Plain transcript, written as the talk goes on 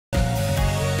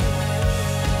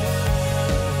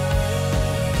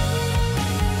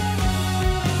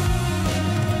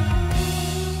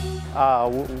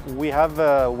We have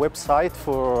a website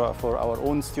for our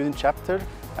own student chapter,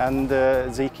 and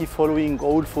they keep following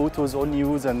all photos, all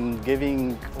news, and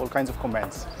giving all kinds of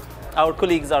comments. Our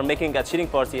colleagues are making a cheering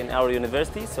party in our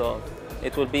university, so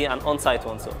it will be an on-site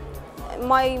one. So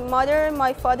my mother,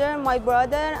 my father, my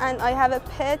brother, and I have a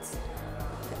pet.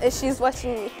 She's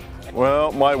watching me.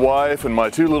 Well, my wife and my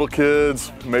 2 little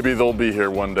kids, maybe they'll be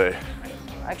here one day.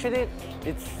 Actually,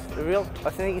 I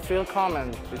think it's real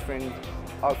common between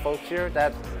our folks here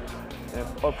that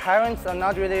our parents are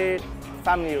not really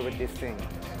familiar with this thing.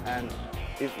 And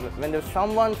when there's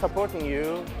someone supporting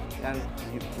you, and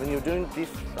when you're doing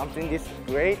something this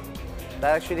great,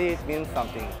 that actually means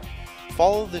something.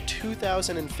 Follow the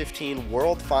 2015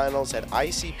 World Finals at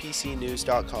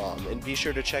icpcnews.com and be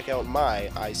sure to check out my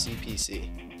ICPC.